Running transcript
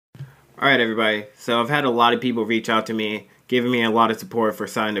All right, everybody. So I've had a lot of people reach out to me, giving me a lot of support for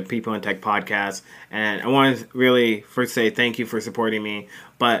starting the People in Tech podcast. And I want to really first say thank you for supporting me.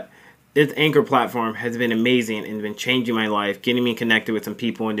 But this Anchor platform has been amazing and been changing my life, getting me connected with some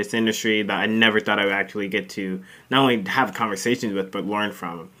people in this industry that I never thought I would actually get to not only have conversations with, but learn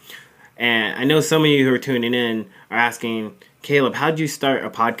from. And I know some of you who are tuning in are asking, Caleb, how did you start a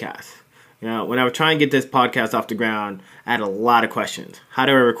podcast? You know, when I was trying to get this podcast off the ground, I had a lot of questions. How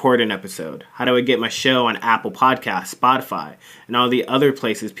do I record an episode? How do I get my show on Apple Podcasts, Spotify, and all the other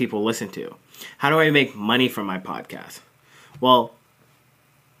places people listen to? How do I make money from my podcast? Well,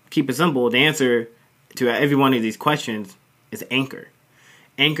 keep it simple. The answer to every one of these questions is Anchor.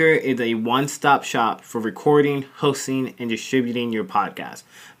 Anchor is a one-stop shop for recording, hosting, and distributing your podcast.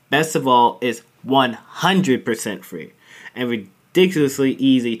 Best of all, it's 100% free and ridiculously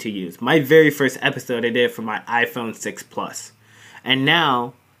easy to use. My very first episode I did for my iPhone 6 Plus. And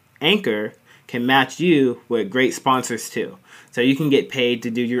now, Anchor can match you with great sponsors too. So you can get paid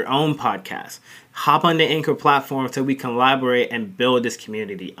to do your own podcast. Hop on the Anchor platform so we can collaborate and build this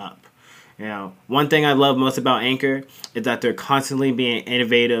community up. You know, one thing I love most about Anchor is that they're constantly being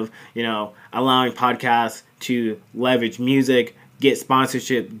innovative, allowing podcasts to leverage music, get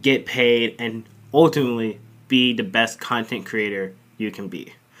sponsorship, get paid, and ultimately be the best content creator you can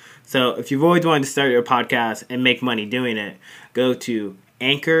be. So if you've always wanted to start your podcast and make money doing it, go to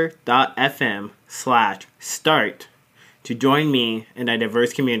anchor.fm/start to join me in a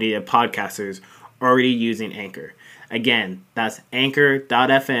diverse community of podcasters already using Anchor. Again, that's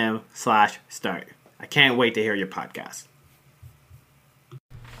anchor.fm/start. I can't wait to hear your podcast.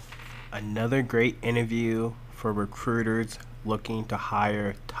 Another great interview for recruiters looking to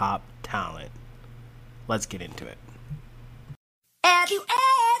hire top talent. Let's get into it. Have you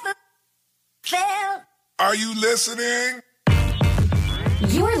ever felt? Are you listening?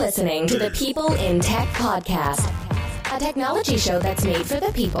 You're listening to the People in Tech podcast, a technology show that's made for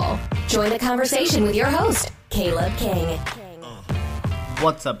the people. Join the conversation with your host, Caleb King.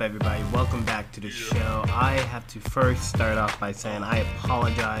 What's up, everybody? Welcome back to the show. I have to first start off by saying I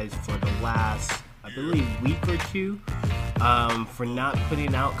apologize for the last, I believe, week or two for not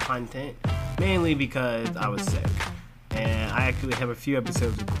putting out content, mainly because I was sick. And I actually have a few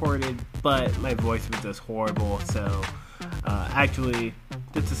episodes recorded, but my voice was just horrible, so actually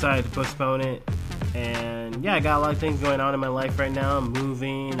just decided to postpone it. And yeah, I got a lot of things going on in my life right now. I'm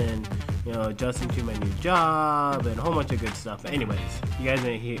moving and adjusting to my new job and a whole bunch of good stuff. But anyways, you guys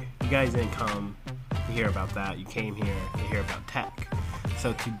didn't come to hear about that. You came here to hear about tech.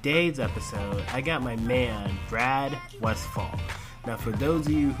 So today's episode, I got my man Brad Westfall. Now, for those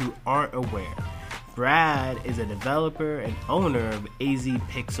of you who aren't aware, Brad is a developer and owner of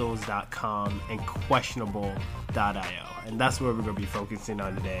azpixels.com and questionable.io. And that's where we're going to be focusing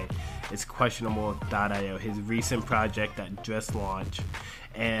on today. It's questionable.io, his recent project that just launched.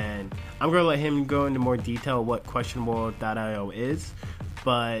 And I'm going to let him go into more detail what questionable.io is.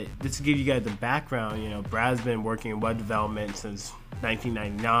 But just to give you guys the background, Brad's been working in web development since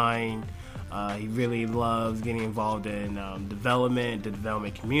 1999. He really loves getting involved in development, the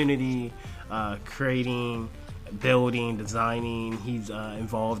development community, creating, building, designing. He's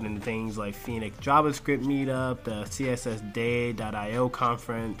involved in things like Phoenix JavaScript Meetup, the CSSDay.io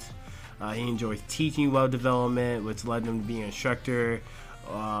conference. He enjoys teaching web development, which led him to be an instructor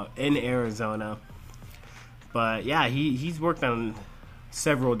in Arizona. But yeah, he's worked on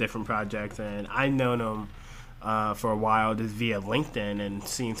several different projects, and I've known him for a while just via LinkedIn and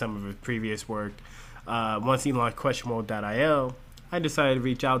seeing some of his previous work. Once he launched questionable.io, I decided to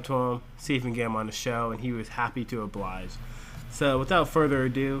reach out to him, see if we can get him on the show, and he was happy to oblige. So without further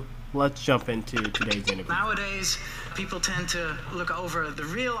ado, let's jump into today's interview. Nowadays, people tend to look over the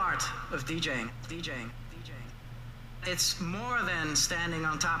real art of DJing. It's more than standing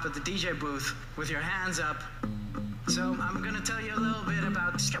on top of the DJ booth with your hands up. So I'm going to tell you a little bit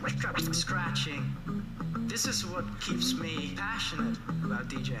about scratching. This is what keeps me passionate about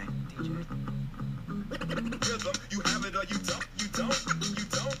DJing. Rhythm, you have it or you don't, you don't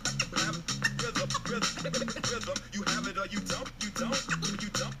have rhythm, you have it or you don't, you don't.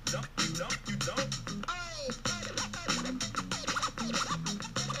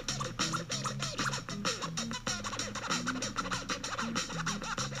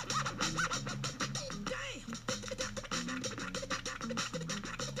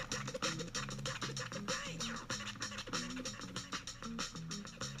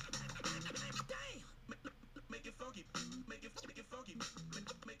 Make it funky, make it funky,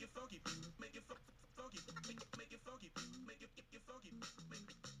 make it funky.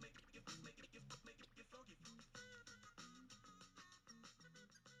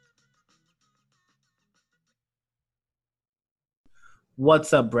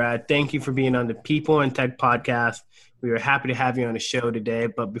 What's up, Brad? Thank you for being on the People in Tech podcast. We are happy to have you on the show today.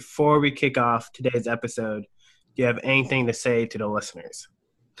 But before we kick off today's episode, do you have anything to say to the listeners?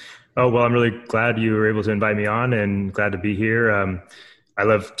 Oh, well, I'm really glad you were able to invite me on and glad to be here. I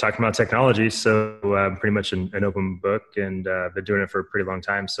love talking about technology, so I'm pretty much an open book and been doing it for a pretty long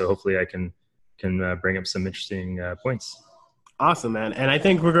time. So hopefully I can bring up some interesting points. Awesome, man. And I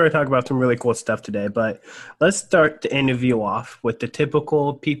think we're going to talk about some really cool stuff today, but let's start the interview off with the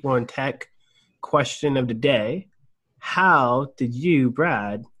typical People in Tech question of the day. How did you,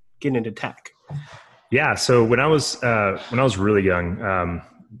 Brad, get into tech? Yeah. So when I was really young,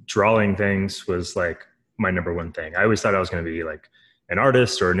 drawing things was like my number one thing. I always thought I was going to be like an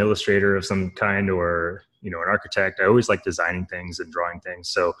artist or an illustrator of some kind, or, an architect. I always liked designing things and drawing things.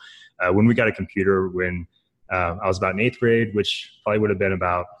 So when we got a computer, when I was about in 8th grade, which probably would have been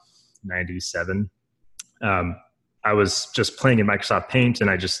about 97. I was just playing in Microsoft Paint and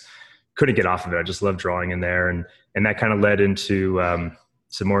I just couldn't get off of it. I just loved drawing in there. And that kind of led into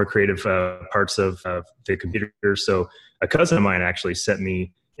some more creative parts of the computer. So a cousin of mine actually sent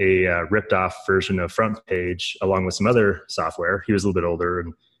me a ripped off version of Front Page along with some other software. He was a little bit older.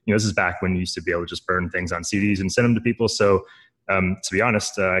 And, this is back when you used to be able to just burn things on CDs and send them to people. So to be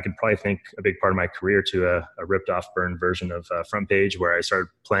honest, I could probably think a big part of my career to a ripped off, burned version of Front Page, where I started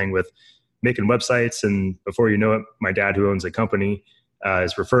playing with making websites. And before you know it, my dad, who owns a company,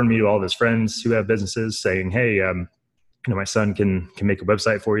 is referring me to all of his friends who have businesses, saying, "Hey, my son can make a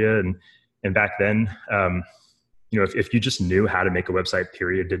website for you." And back then, if you just knew how to make a website,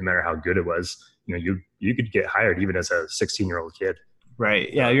 period, didn't matter how good it was, you could get hired even as a 16-year-old kid.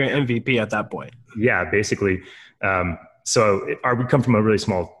 Right. Yeah, you're an MVP at that point. Yeah, basically. So we come from a really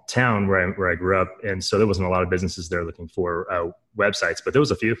small town where I grew up, and so there wasn't a lot of businesses there looking for websites, but there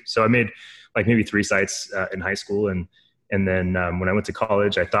was a few. So I made like maybe 3 sites in high school, and then when I went to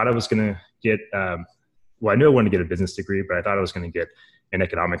college, I thought I was going to get I knew I wanted to get a business degree, but I thought I was going to get an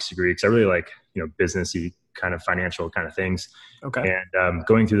economics degree because I really like businessy kind of financial kind of things. Okay. And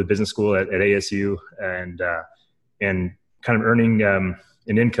going through the business school at ASU and kind of earning an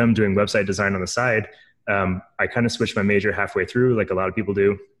income doing website design on the side. I kind of switched my major halfway through, like a lot of people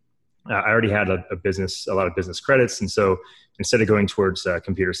do. I already had a lot of business credits. And so instead of going towards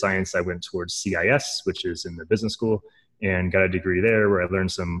computer science, I went towards CIS, which is in the business school, and got a degree there where I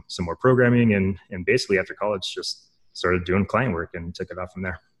learned some more programming and basically after college just started doing client work and took it off from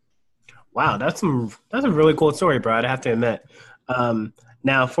there. Wow. That's a really cool story, Brad. I have to admit.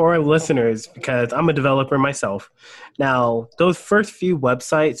 Now, for our listeners, because I'm a developer myself, now those first few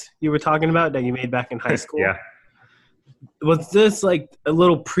websites you were talking about that you made back in high school, yeah, was this like a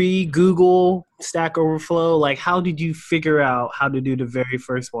little pre-Google Stack Overflow? Like, how did you figure out how to do the very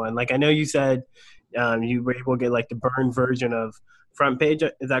first one? Like, I know you said you were able to get like the burned version of Front Page.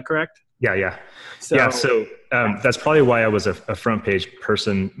 Is that correct? Yeah. So that's probably why I was a Front Page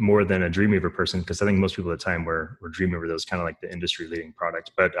person more than a Dreamweaver person, because I think most people at the time were Dreamweaver. That was kind of like the industry leading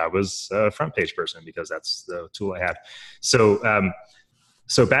product, but I was a Front Page person because that's the tool I had.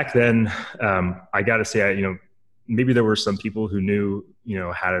 So back then, I got to say, maybe there were some people who knew,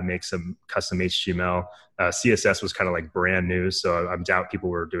 how to make some custom HTML. CSS was kind of like brand new, so I doubt people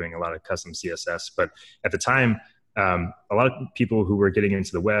were doing a lot of custom CSS. But at the time, a lot of people who were getting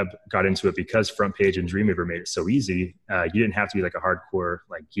into the web got into it because Front Page and Dreamweaver made it so easy. You didn't have to be like a hardcore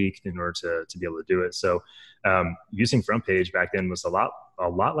like geek in order to be able to do it. So using Front Page back then was a lot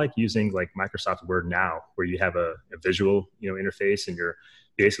like using like Microsoft Word now, where you have a visual interface and you're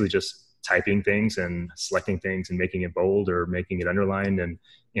basically just typing things and selecting things and making it bold or making it underlined and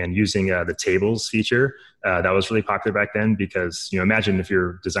using the tables feature. That was really popular back then because, imagine if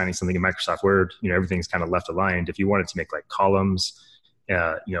you're designing something in Microsoft Word, everything's kind of left aligned. If you wanted to make like columns,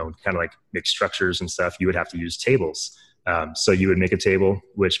 kind of like make structures and stuff, you would have to use tables. So you would make a table,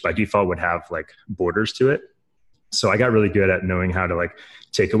 which by default would have like borders to it. So I got really good at knowing how to like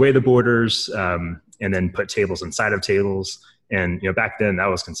take away the borders and then put tables inside of tables. And, back then that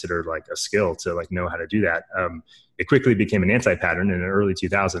was considered like a skill to like know how to do that. It quickly became an anti-pattern in the early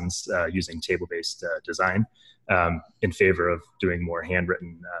 2000s using table-based design in favor of doing more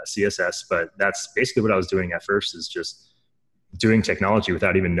handwritten CSS. But that's basically what I was doing at first, is just doing technology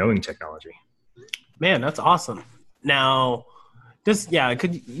without even knowing technology. Man, that's awesome. Now,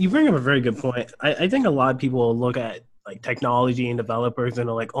 you bring up a very good point. I think a lot of people look at like technology and developers and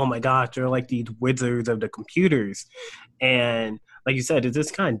are like, oh my gosh, they're like these wizards of the computers. And like you said, it's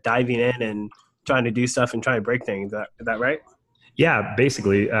just kind of diving in and trying to do stuff and trying to break things. Is that right? Yeah,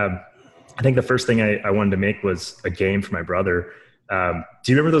 basically. I think the first thing I wanted to make was a game for my brother. Do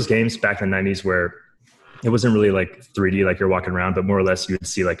you remember those games back in the 90s where It wasn't really like 3D, like you're walking around, but more or less you would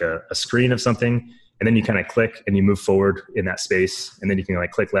see like a screen of something, and then you kind of click and you move forward in that space, and then you can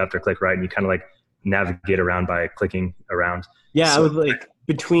like click left or click right, and you kind of like navigate around by clicking around. Yeah, so, I was like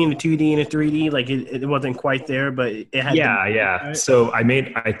between a 2D and a 3D, like it wasn't quite there, but it had. Yeah. Right? So I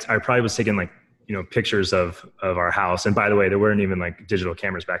probably was taking like, you know, pictures of our house. And by the way, there weren't even like digital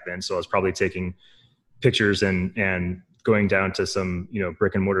cameras back then. So I was probably taking pictures and going down to some, you know,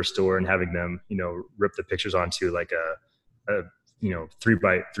 brick and mortar store and having them, you know, rip the pictures onto like a you know,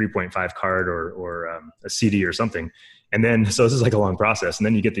 3x3.5 card or a CD or something. And then, so this is like a long process. And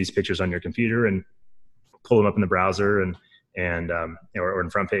then you get these pictures on your computer and pull them up in the browser and or in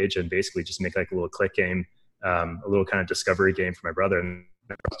front page, and basically just make like a little click game, a little kind of discovery game for my brother. And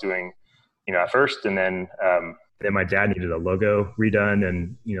I was doing, you know, at first, and then my dad needed a logo redone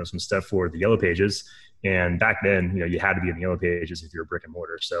and, you know, some stuff for the Yellow Pages. And back then, you know, you had to be in the Yellow Pages if you were brick and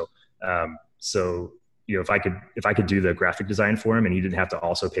mortar. So, you know, if I could do the graphic design for him, and he didn't have to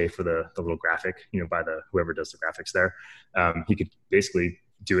also pay for the little graphic, you know, by whoever does the graphics there, he could basically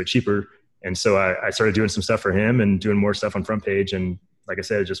do it cheaper. And so I started doing some stuff for him and doing more stuff on front page. And like I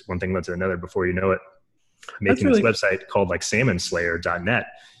said, just one thing led to another before you know it, making this website called like salmonslayer.net.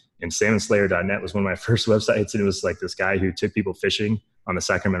 And salmonslayer.net was one of my first websites. And it was like this guy who took people fishing on the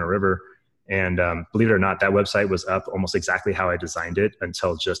Sacramento River. And believe it or not, that website was up almost exactly how I designed it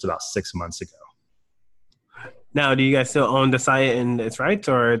until just about 6 months ago. Now, do you guys still own the site and its rights,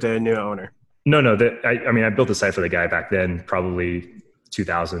 or the new owner? No. I mean, I built the site for the guy back then, probably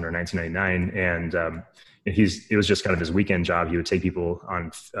 2000 or 1999. And it was just kind of his weekend job. He would take people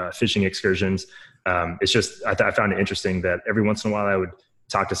on fishing excursions. It's just, I found it interesting that every once in a while I would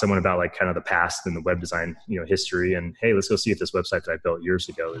talk to someone about like kind of the past and the web design, you know, history, and hey, let's go see if this website that I built years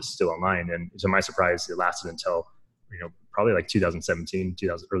ago is still online. And to my surprise, it lasted until, you know, probably like 2017,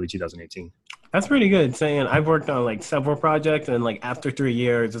 early 2018. That's pretty good. Saying I've worked on like several projects, and like after 3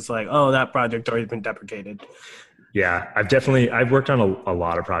 years, it's like, oh, that project already been deprecated. Yeah, I've worked on a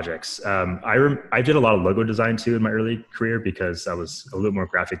lot of projects. I did a lot of logo design too in my early career because I was a little more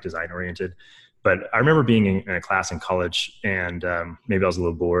graphic design oriented. But I remember being in a class in college, and maybe I was a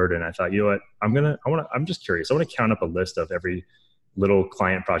little bored, and I thought, you know what, I'm just curious. I want to count up a list of every little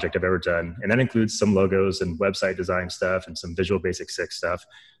client project I've ever done. And that includes some logos and website design stuff and some Visual Basic 6 stuff.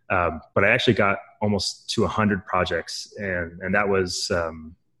 But I actually got almost to 100 projects, and that was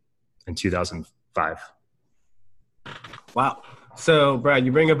in 2005. Wow. So, Brad,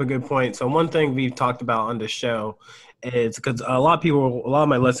 you bring up a good point. So one thing we've talked about on the show is, because a lot of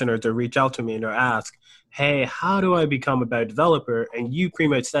my listeners, will reach out to me and they'll ask, hey, how do I become a better developer? And you pretty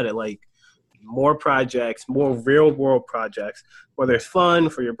much said it, like more projects, more real world projects, whether it's fun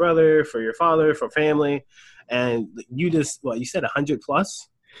for your brother, for your father, for family. And you said 100 plus?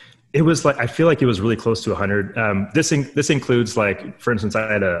 It was like, I feel like it was really close to 100. This includes, like, for instance,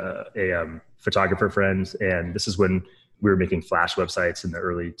 I had a photographer friend, and this is when we were making Flash websites in the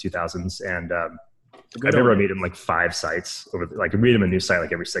early 2000s. And I remember I made him like 5 sites I made him a new site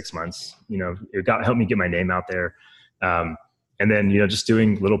like every 6 months. You know, it helped me get my name out there. And then, you know, just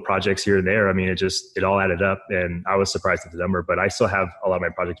doing little projects here and there. I mean, it all added up, and I was surprised at the number, but I still have a lot of my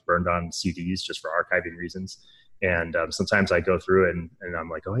projects burned on CDs just for archiving reasons. And sometimes I go through it and I'm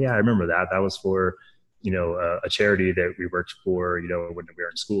like, oh yeah, I remember that. That was for, you know, a charity that we worked for, you know, when we were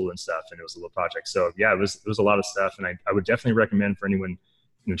in school and stuff. And it was a little project. So yeah, it was a lot of stuff. And I would definitely recommend for anyone,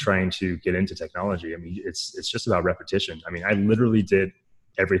 you know, trying to get into technology. I mean, it's just about repetition. I mean, I literally did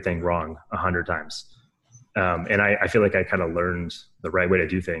everything wrong 100 times. And I feel like I kind of learned the right way to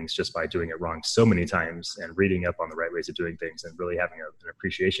do things just by doing it wrong so many times and reading up on the right ways of doing things and really having an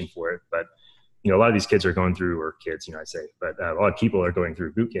appreciation for it. But, you know, a lot of these kids are going through, or kids, you know, I say, but a lot of people are going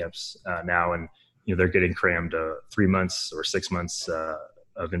through boot camps now, and, you know, they're getting crammed 3 months or 6 months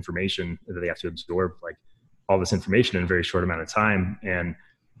of information that they have to absorb, like all this information in a very short amount of time. And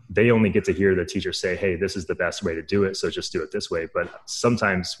they only get to hear the teacher say, hey, this is the best way to do it, so just do it this way. But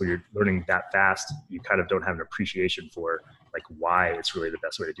sometimes when you're learning that fast, you kind of don't have an appreciation for like why it's really the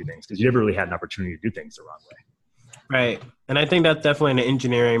best way to do things, because you never really had an opportunity to do things the wrong way. Right. And I think that's definitely an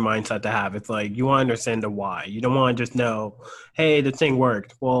engineering mindset to have. It's like, you want to understand the why. You don't want to just know, hey, the thing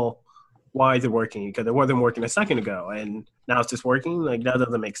worked. Well, why is it working? Because it wasn't working a second ago, and now it's just working. Like, that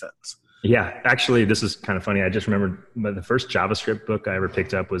doesn't make sense. Yeah, actually, this is kind of funny. I just remembered the first JavaScript book I ever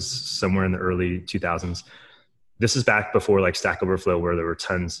picked up was somewhere in the early 2000s. This is back before like Stack Overflow, where there were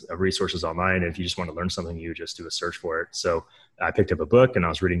tons of resources online. And if you just want to learn something, you just do a search for it. So I picked up a book and I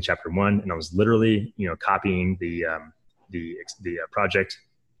was reading chapter 1, and I was literally, you know, copying the project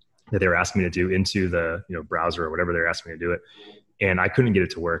that they were asking me to do into the, you know, browser or whatever they were asking me to do it. and I couldn't get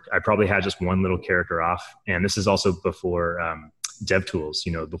it to work. I probably had just one little character off. And this is also before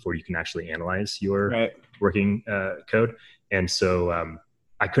DevTools, before you can actually analyze your working code. And so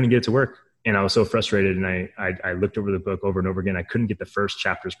I couldn't get it to work. And I was so frustrated, and I looked over the book over and over again. I couldn't get the first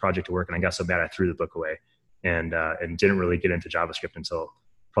chapter's project to work, and I got so bad I threw the book away and didn't really get into JavaScript until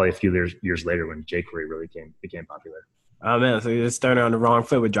probably a few years later when jQuery really became popular. Oh man, so you just started on the wrong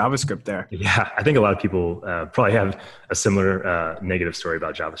foot with JavaScript there. Yeah, I think a lot of people probably have a similar negative story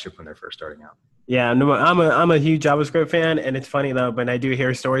about JavaScript when they're first starting out. Yeah, no, I'm a huge JavaScript fan, and it's funny though, when I do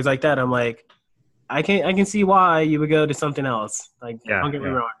hear stories like that, I'm like, I can see why you would go to something else. Like, don't get me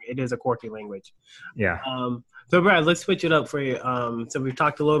wrong, it is a quirky language. Yeah. So Brad, let's switch it up for you. So we've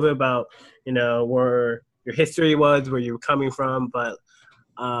talked a little bit about, where your history was, where you were coming from, but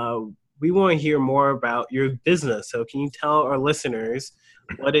we want to hear more about your business. So can you tell our listeners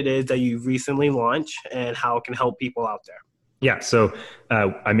what it is that you recently launched and how it can help people out there? Yeah. So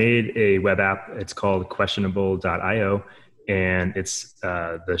I made a web app. It's called questionable.io. And it's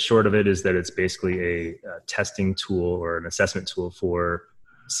the short of it is that it's basically a testing tool or an assessment tool for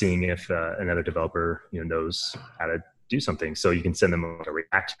seeing if another developer knows how to do something. So you can send them a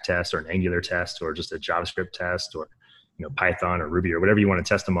React test or an Angular test or just a JavaScript test or Python or Ruby or whatever you want to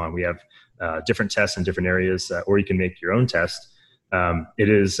test them on. We have different tests in different areas, or you can make your own test. It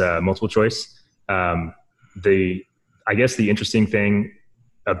is multiple choice. I guess the interesting thing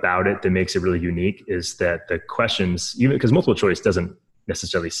about it that makes it really unique is that the questions, even because multiple choice doesn't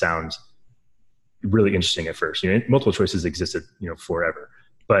necessarily sound really interesting at first. Multiple choices existed, forever.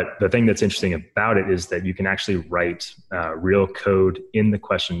 But the thing that's interesting about it is that you can actually write real code in the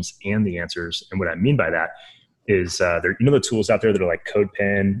questions and the answers. And what I mean by that is there, the tools out there that are like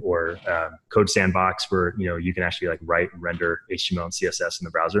CodePen or Code Sandbox, where you can actually like write and render HTML and CSS in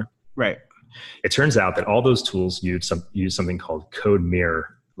the browser. Right. It turns out that all those tools use something called CodeMirror,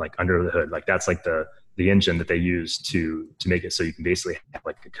 like under the hood. Like that's like the engine that they use to make it so you can basically have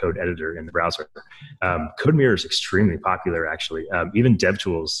like a code editor in the browser. CodeMirror is extremely popular, actually. Even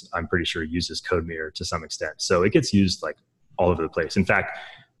DevTools, I'm pretty sure, uses CodeMirror to some extent. So it gets used like all over the place. In fact,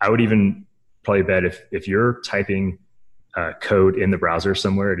 I would even probably bet if you're typing code in the browser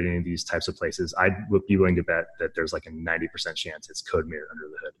somewhere at any of these types of places, I would be willing to bet that there's like a 90% chance it's CodeMirror under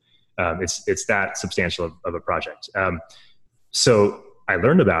the hood. It's that substantial of a project. So I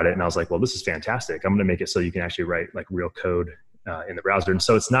learned about it and I was like, well, this is fantastic. I'm going to make it so you can actually write like real code in the browser. And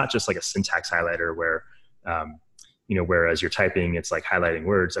so it's not just like a syntax highlighter where, whereas you're typing, it's like highlighting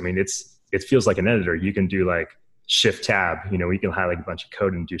words. I mean, it feels like an editor. You can do like Shift Tab, you can highlight a bunch of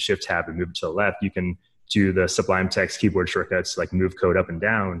code and do Shift Tab and move it to the left. You can do the Sublime Text keyboard shortcuts, like move code up and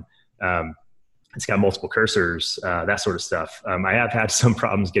down. It's got multiple cursors, that sort of stuff. I have had some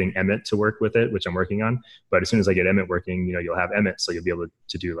problems getting Emmet to work with it, which I'm working on. But as soon as I get Emmet working, you'll have Emmet, so you'll be able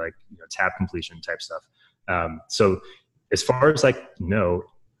to do like tab completion type stuff. So as far as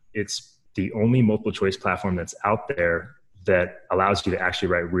it's the only multiple choice platform that's out there that allows you to actually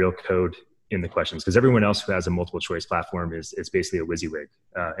write real code in the questions. Because everyone else who has a multiple choice platform it's basically a WYSIWYG.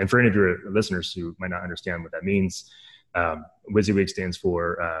 And for any of your listeners who might not understand what that means, WYSIWYG stands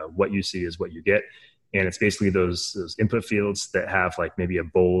for what you see is what you get. And it's basically those input fields that have like maybe a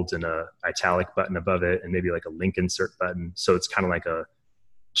bold and a italic button above it and maybe like a link insert button. So it's kind of like a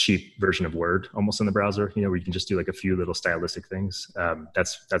cheap version of Word almost in the browser, where you can just do like a few little stylistic things.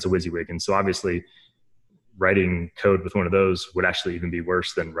 That's a WYSIWYG. And so obviously writing code with one of those would actually even be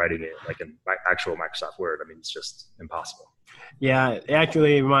worse than writing it like in actual Microsoft Word. I mean, it's just impossible. Yeah, it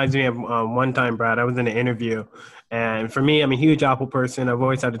actually reminds me of one time, Brad, I was in an interview. And for me, I'm a huge Apple person. I've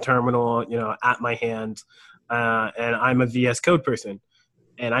always had a terminal, at my hand. And I'm a VS Code person.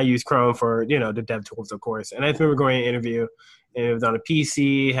 And I use Chrome for, the dev tools, of course. And I remember going to an interview, and it was on a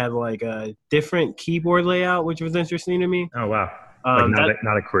PC, had like a different keyboard layout, which was interesting to me. Oh, wow. Not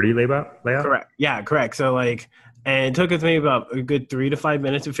a QWERTY layout? Correct. Yeah, correct. So and it took us maybe about a good 3 to 5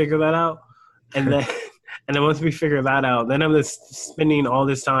 minutes to figure that out. And then and then once we figure that out, then I'm just spending all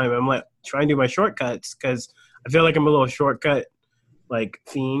this time. I'm like trying to do my shortcuts because I feel like I'm a little shortcut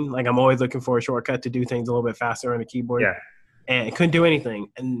fiend. Like I'm always looking for a shortcut to do things a little bit faster on the keyboard. Yeah. And I couldn't do anything.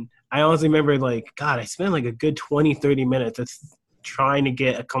 And I honestly remember I spent like a good 20, 30 minutes just trying to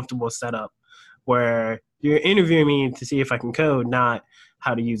get a comfortable setup where you're interviewing me to see if I can code, not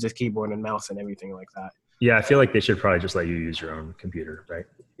how to use this keyboard and mouse and everything like that. Yeah, I feel like they should probably just let you use your own computer, right?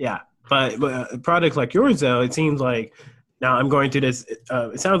 Yeah, but a product like yours, though, it seems like now I'm going to this.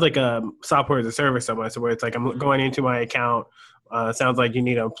 It sounds like a software as a service somewhere, so where it's like I'm going into my account. It sounds like you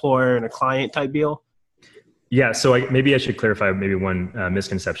need an employer and a client type deal. Yeah, so maybe I should clarify maybe one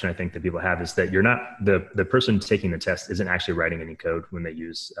misconception I think that people have is that you're not the person taking the test isn't actually writing any code when they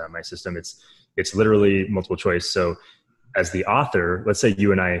use my system. It's literally multiple choice. So as the author, let's say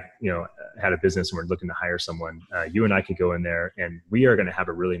you and I, had a business and we're looking to hire someone, you and I could go in there and we are going to have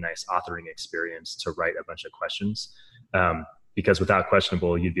a really nice authoring experience to write a bunch of questions. Because without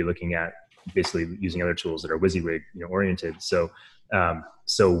questionable, you'd be looking at basically using other tools that are WYSIWYG oriented. So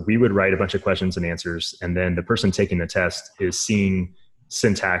we would write a bunch of questions and answers, and then the person taking the test is seeing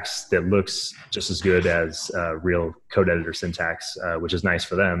syntax that looks just as good as real code editor syntax, which is nice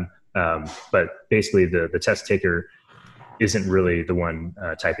for them. But basically the test taker isn't really the one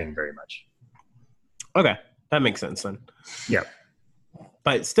typing very much. Okay, that makes sense then. Yeah.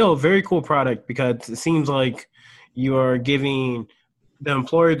 But still a very cool product because it seems like you are giving the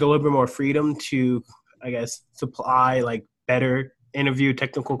employers a little bit more freedom to, I guess, supply like better interview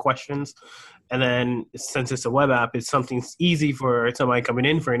technical questions. And then since it's a web app, it's something easy for somebody coming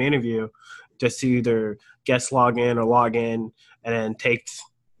in for an interview just to either guest log in or log in and then take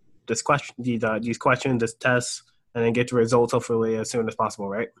these questions, this test, and then get the results hopefully as soon as possible,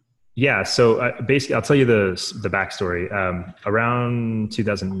 right? Yeah. So basically, I'll tell you the backstory. Around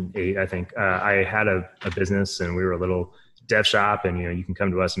 2008, I think, I had a business and we were a little dev shop, and you can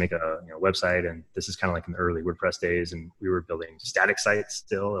come to us and make a website. And this is kind of like in the early WordPress days, and we were building static sites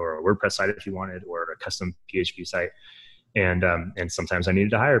still, or a WordPress site if you wanted, or a custom PHP site. And sometimes I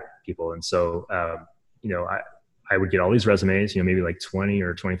needed to hire people, and so I would get all these resumes, maybe like 20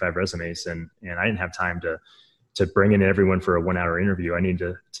 or 25 resumes, and I didn't have time to bring in everyone for a 1 hour interview. I need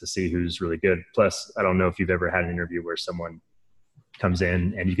to see who's really good. Plus, I don't know if you've ever had an interview where someone comes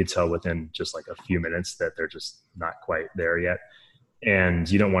in and you could tell within just like a few minutes that they're just not quite there yet. And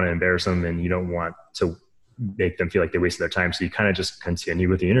you don't want to embarrass them, and you don't want to make them feel like they wasted their time. So you kind of just continue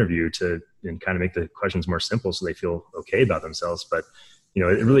with the interview and kind of make the questions more simple so they feel okay about themselves. But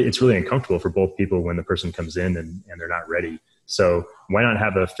it's really uncomfortable for both people when the person comes in and they're not ready. So why not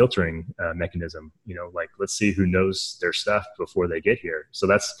have a filtering mechanism? Like, let's see who knows their stuff before they get here. So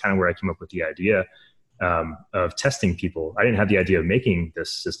that's kind of where I came up with the idea of testing people. I didn't have the idea of making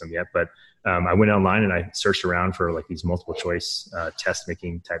this system yet, but I went online and I searched around for like these multiple choice test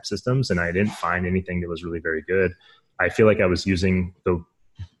making type systems, and I didn't find anything that was really very good. I feel like I was using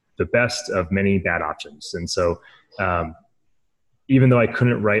the best of many bad options. And so even though I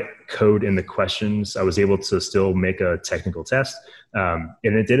couldn't write code in the questions, I was able to still make a technical test. And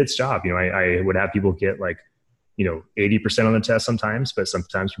it did its job. I would have people get like, 80% on the test sometimes, but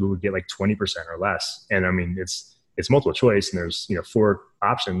sometimes people would get like 20% or less. And I mean, it's multiple choice and there's, 4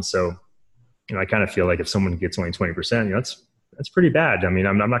 options. So, I kind of feel like if someone gets only 20%, that's pretty bad. I mean,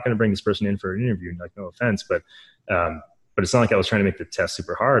 I'm not going to bring this person in for an interview, like, no offense, but it's not like I was trying to make the test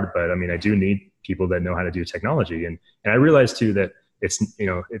super hard, but I mean, I do need people that know how to do technology. And I realized too that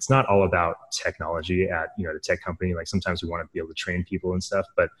it's not all about technology at, the tech company. Like sometimes we want to be able to train people and stuff,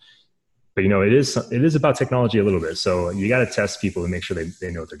 but it is about technology a little bit. So you got to test people and make sure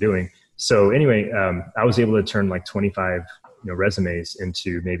they know what they're doing. So anyway, I was able to turn like 25, resumes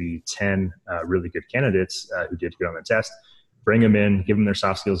into maybe 10 really good candidates who did good on the test, bring them in, give them their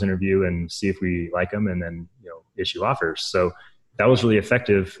soft skills interview and see if we like them, and then, issue offers. So that was really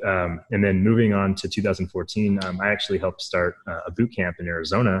effective. And then moving on to 2014, I actually helped start a boot camp in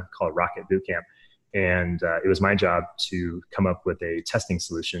Arizona called Rocket Boot Camp. And it was my job to come up with a testing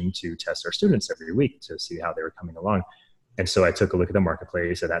solution to test our students every week to see how they were coming along. And so I took a look at the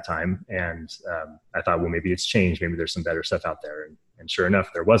marketplace at that time, and I thought, well, maybe it's changed. Maybe there's some better stuff out there. And sure enough,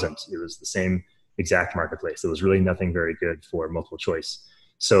 there wasn't. It was the same exact marketplace. There was really nothing very good for multiple choice.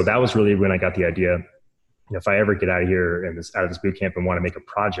 So that was really when I got the idea, if I ever get out of here and out of this boot camp and want to make a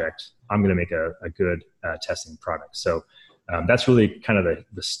project, I'm going to make a good testing product. So that's really kind of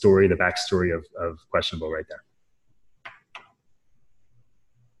the story, the backstory of Questionable right there.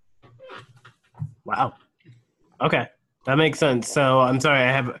 Wow. Okay. That makes sense. So I'm sorry,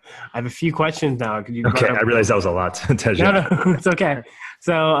 I have a few questions now. Could you? Okay, I realized that was a lot. No, it's okay.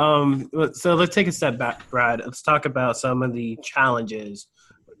 So let's take a step back, Brad. Let's talk about some of the challenges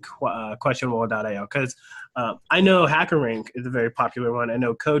Questionable.io, because I know HackerRank is a very popular one. I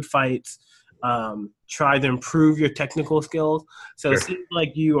know Code Fights try to improve your technical skills. So It seems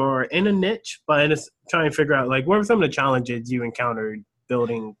like you are in a niche, but it's trying to figure out like what were some of the challenges you encountered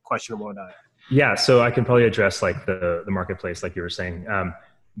building Questionable.io? Yeah, so I can probably address like the marketplace, like you were saying.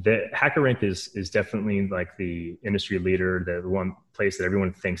 The HackerRank is definitely like the industry leader, the one place that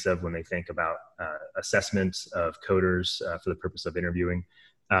everyone thinks of when they think about assessment of coders for the purpose of interviewing.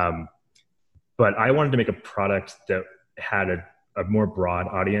 But I wanted to make a product that had a more broad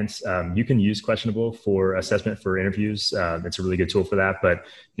audience, you can use Questionable for assessment for interviews. It's a really good tool for that. But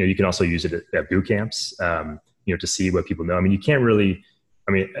you can also use it at boot camps, to see what people know. I mean, you can't really.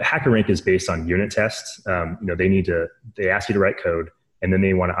 I mean, HackerRank is based on unit tests. They ask you to write code, and then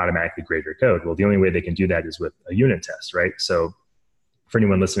they want to automatically grade your code. Well, the only way they can do that is with a unit test, right? So for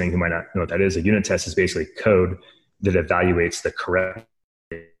anyone listening who might not know what that is, a unit test is basically code that evaluates the correct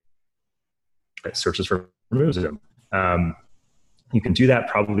that searches for removes them. You can do that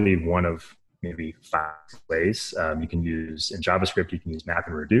probably one of maybe 5 ways. You can use in JavaScript, you can use map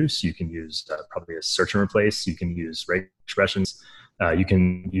and reduce. You can use probably a search and replace. You can use rate expressions. You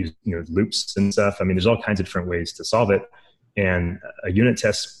can use loops and stuff. I mean, there's all kinds of different ways to solve it. And a unit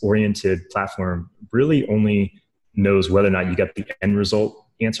test oriented platform really only knows whether or not you got the end result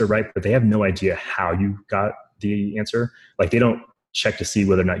answer right, but they have no idea how you got the answer. Like they don't check to see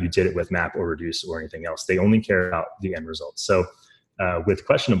whether or not you did it with map or reduce or anything else. They only care about the end result. So with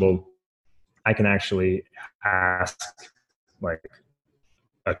Questionable, I can actually ask like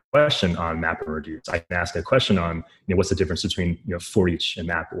a question on map and reduce. I can ask a question on what's the difference between for each and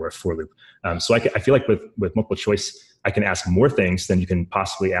map or a for loop. So I feel like with multiple choice, I can ask more things than you can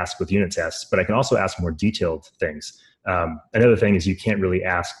possibly ask with unit tests, but I can also ask more detailed things. Another thing is you can't really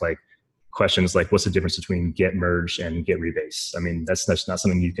ask like questions like what's the difference between get merge and get rebase. I mean, that's not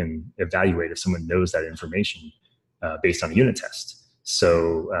something you can evaluate if someone knows that information based on a unit test.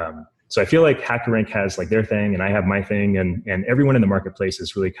 So I feel like HackerRank has like their thing and I have my thing, and everyone in the marketplace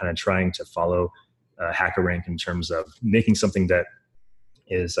is really kind of trying to follow HackerRank in terms of making something that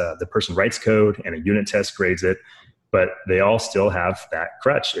is the person writes code and a unit test grades it, but they all still have that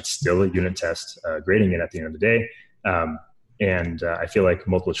crutch. It's still a unit test grading it at the end of the day. I feel like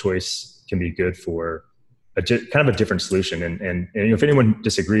multiple choice can be good for kind of a different solution. And if anyone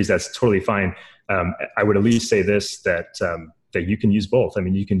disagrees, that's totally fine. I would at least say this, that you can use both. I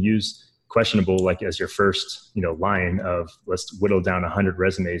mean, you can use Questionable like as your first, line of let's whittle down 100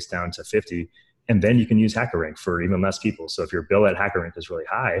 resumes down to 50, and then you can use HackerRank for even less people. So if your bill at HackerRank is really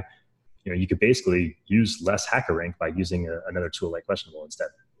high, you could basically use less HackerRank by using another tool like Questionable instead.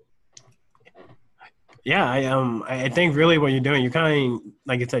 Yeah, I think really what you're doing, you're kind of,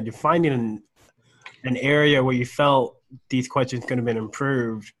 like I said, you're finding an area where you felt these questions could have been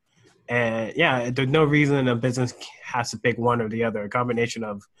improved. And yeah, there's no reason a business has to pick one or the other. A combination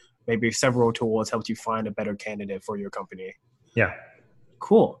of maybe several tools helps you find a better candidate for your company. Yeah.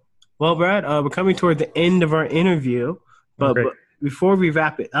 Cool. Well, Brad, we're coming toward the end of our interview, but before we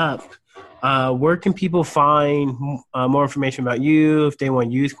wrap it up, where can people find more information about you if they want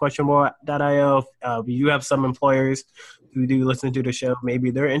to use Questionable.io? You have some employers who do listen to the show. Maybe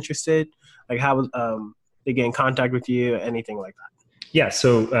they're interested. Like how they get in contact with you, anything like that. Yeah,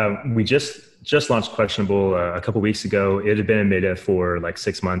 so we just launched Questionable a couple weeks ago. It had been in beta for like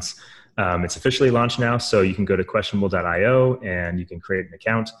 6 months. It's officially launched now, so you can go to questionable.io and you can create an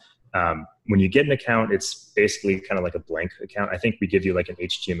account. When you get an account, it's basically kind of like a blank account. I think we give you like an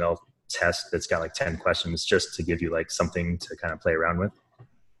HTML test that's got like 10 questions just to give you like something to kind of play around with.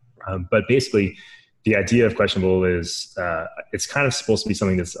 But basically, the idea of Questionable is it's kind of supposed to be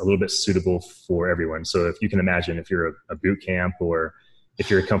something that's a little bit suitable for everyone. So if you can imagine, if you're a boot camp or if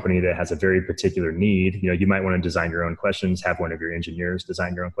you're a company that has a very particular need, you might want to design your own questions, have one of your engineers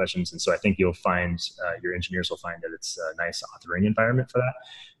design your own questions. And so I think you'll find, your engineers will find that it's a nice authoring environment for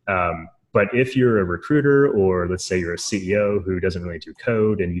that. But if you're a recruiter, or let's say you're a CEO who doesn't really do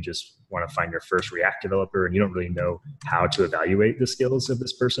code and you just want to find your first React developer and you don't really know how to evaluate the skills of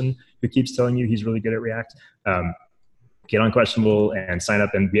this person who keeps telling you he's really good at React, get on Questionable and sign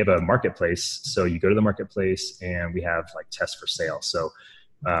up. And we have a marketplace. So you go to the marketplace and we have like tests for sale. So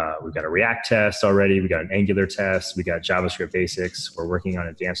we've got a React test already. We got an Angular test. We got JavaScript basics. We're working on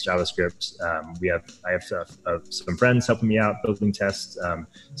advanced JavaScript. I have some friends helping me out building tests.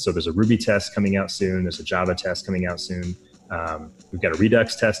 So there's a Ruby test coming out soon. There's a Java test coming out soon. We've got a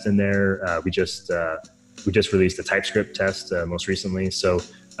Redux test in there. We just released a TypeScript test most recently. So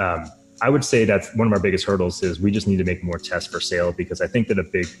I would say that's one of our biggest hurdles is we just need to make more tests for sale, because I think that a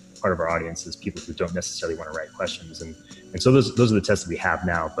big part of our audience is people who don't necessarily want to write questions. And so those are the tests that we have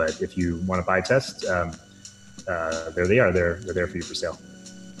now. But if you want to buy tests, there they are. They're there for you for sale.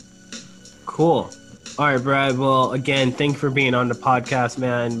 Cool. All right, Brad. Well, again, thanks for being on the podcast,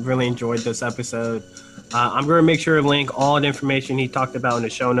 man. Really enjoyed this episode. I'm going to make sure to link all the information he talked about in the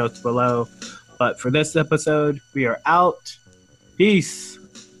show notes below. But for this episode, we are out. Peace.